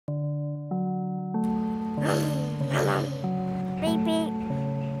Beep, beep.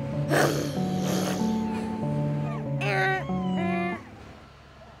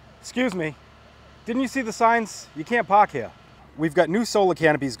 Excuse me, didn't you see the signs? You can't park here. We've got new solar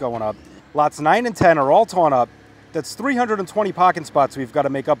canopies going up. Lots 9 and 10 are all torn up. That's 320 parking spots we've got to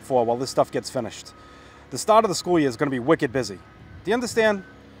make up for while this stuff gets finished. The start of the school year is going to be wicked busy. Do you understand?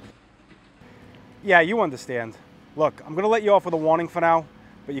 Yeah, you understand. Look, I'm going to let you off with a warning for now,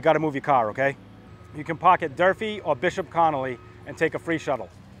 but you got to move your car, okay? You can park at Durfee or Bishop Connolly and take a free shuttle.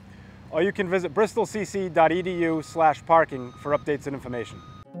 Or you can visit bristolcc.edu/parking for updates and information.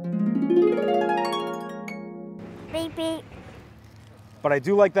 Beep, beep. But I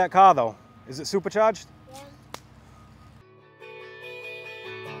do like that car though. Is it supercharged?